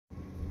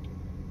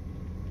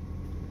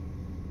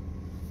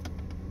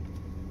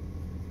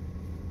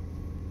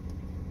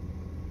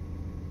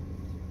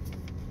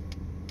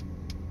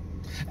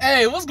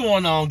Hey, what's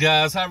going on,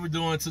 guys? How we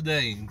doing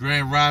today?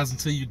 Grand rising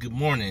to you. Good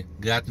morning,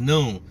 good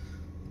afternoon,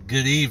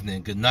 good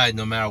evening, good night,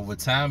 no matter what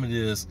time it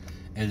is.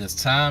 It is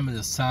time, it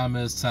is time,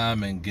 it is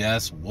time, and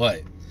guess what?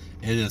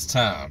 It is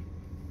time.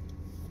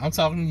 I'm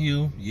talking to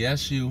you.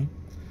 Yes, you.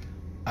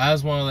 I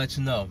just want to let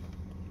you know,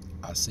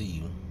 I see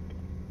you.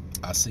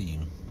 I see you.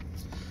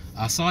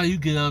 I saw you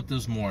get up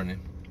this morning.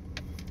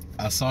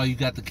 I saw you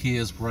got the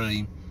kids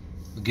ready,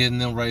 getting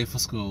them ready for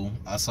school.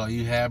 I saw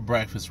you had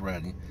breakfast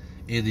ready.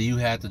 Either you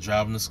had to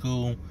drive them to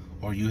school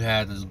or you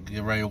had to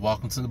get ready to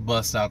walk them to the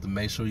bus stop to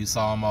make sure you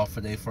saw them off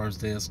for their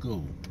first day of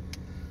school.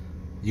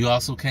 You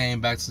also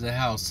came back to the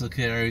house, took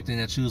care of everything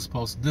that you were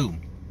supposed to do.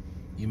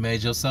 You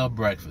made yourself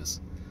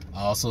breakfast.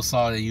 I also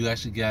saw that you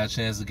actually got a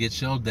chance to get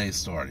your day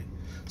started.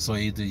 So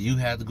either you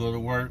had to go to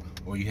work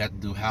or you had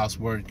to do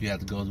housework, you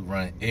had to go to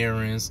run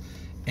errands,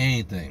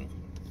 anything.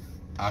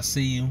 I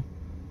see you.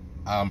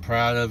 I'm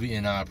proud of you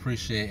and I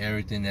appreciate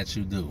everything that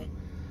you do.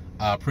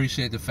 I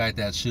appreciate the fact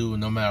that you,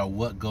 no matter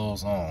what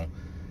goes on,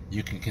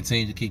 you can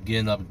continue to keep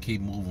getting up and keep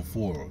moving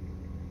forward.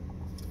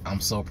 I'm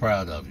so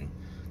proud of you.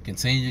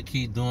 Continue to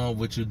keep doing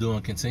what you're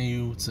doing.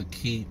 Continue to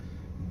keep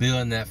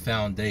building that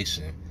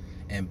foundation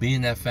and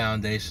being that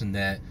foundation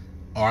that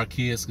our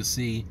kids can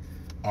see,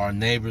 our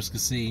neighbors can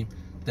see.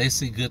 They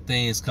see good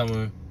things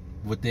coming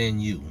within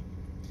you.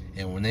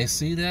 And when they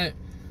see that,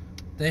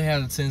 they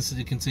have the tendency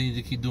to continue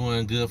to keep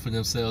doing good for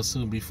themselves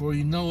too. Before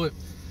you know it,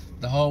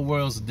 the whole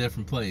world's a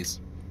different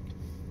place.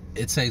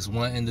 It takes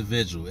one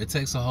individual. It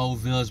takes a whole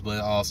village, but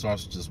it all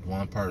starts with just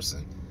one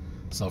person.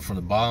 So from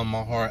the bottom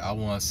of my heart, I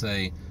want to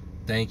say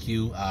thank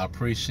you. I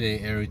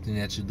appreciate everything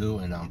that you do,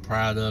 and I'm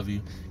proud of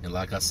you. And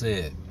like I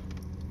said,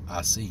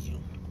 I see you.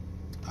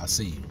 I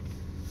see you.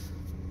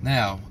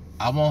 Now,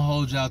 I won't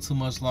hold y'all too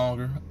much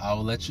longer. I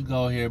will let you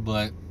go here,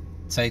 but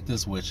take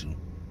this with you.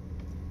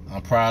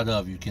 I'm proud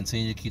of you.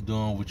 Continue to keep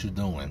doing what you're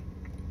doing.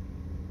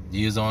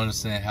 You just don't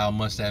understand how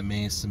much that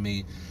means to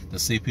me to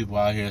see people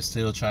out here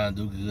still trying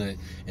to do good,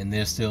 and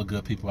there's still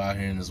good people out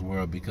here in this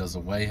world, because the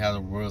way how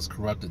the world's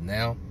corrupted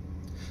now,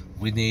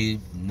 we need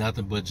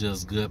nothing but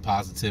just good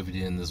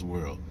positivity in this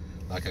world.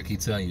 Like I keep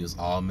telling you, it's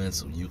all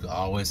mental. You can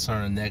always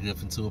turn a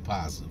negative into a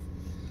positive.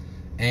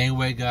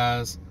 Anyway,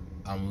 guys,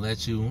 I'm going to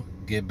let you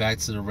get back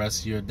to the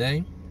rest of your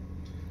day.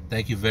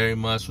 Thank you very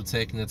much for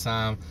taking the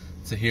time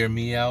to hear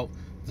me out,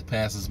 to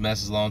pass this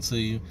message along to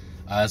you.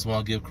 I just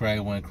want to give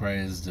credit when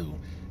credit is due.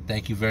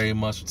 Thank you very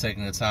much for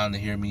taking the time to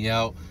hear me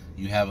out.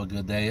 You have a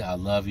good day. I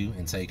love you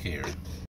and take care.